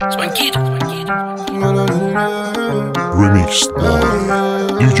Remixed by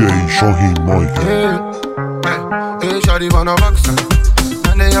DjShahin Michael. Hey shawty bana baksana,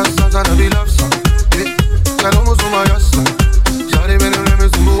 ben de yazsam sana bir laf sana. Gel omuzuma yaslan, shawty benimle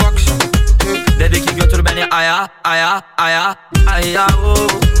misin bu akşam? Dedi ki götür beni aya, aya, aya, aya oh.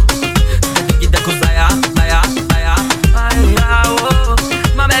 Dedi git de kuzaya, aya, aya, aya oh.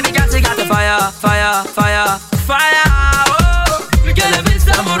 My baby got the fire, fire, fire, fire oh.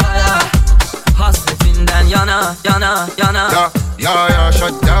 Gelebilsem buraya, hasretinden yana, yana, yana. Ya,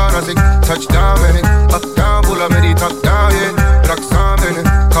 shut down as it touchdown beni. Uptown, pull up ready, top down, yeah. Bıraksan beni,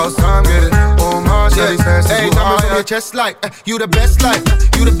 kalsam geri. Olmaz ya, sensiz bu hayat. Your chest like, you the best like,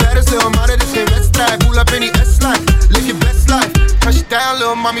 you the baddest little mama this in red stripe. Pull up any S-line, live your best life. Touchdown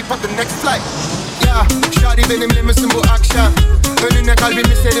little mommy, pop the next flight. Ya, shawty benimle misin bu akşam? Önüne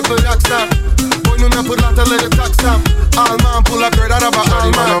kalbimi serip bıraksam, boynuna pırlantaları taksam, almam pull up girl araba almam.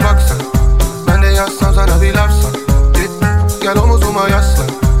 Shawty bana baksana, ben de yazsam sana bir laf sana. Gel omuzuma yaslan,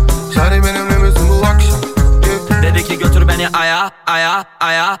 shawty benimle misin bu akşam? Dedi ki götür beni aya, aya,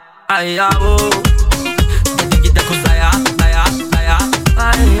 aya, aya oh. Dedi git de kuzaya, aya, aya,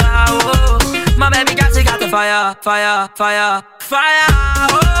 aya oh. My baby got the fire, fire, fire, fire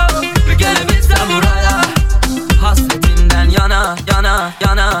oh. Gelebilsem buraya, hasretinden yana, yana,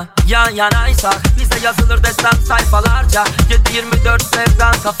 yana, yan yanaysak bize yazılır desem sayfalarca. 7-24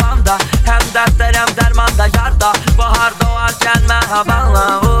 sevdan kafamda, hem dertler hem dermanda yarda. Bahar doğarken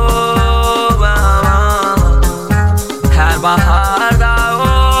merhabanla oh, her baharda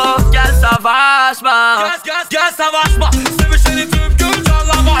oh, gel savaşma. Gel savaşma, sevişeni tüm gün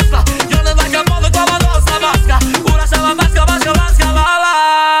canla başla. Yanındayken balık baban olsa başka, uğraşamam başka valla.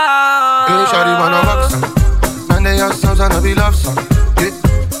 Hey shawty bana baksana, ben de yazsam sana bir laf sana.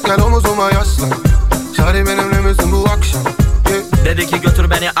 Gel omuzuma yaslan, shawty benimle misin bu akşam? Dedi ki götür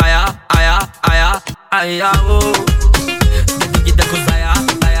beni aya, aya, aya, aya oh. Dedi git de kuzaya,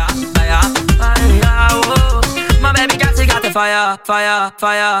 aya, aya, aya oh. My baby got the fire, fire,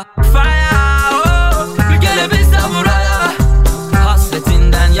 fire, fire oh. Gelebilsem buraya,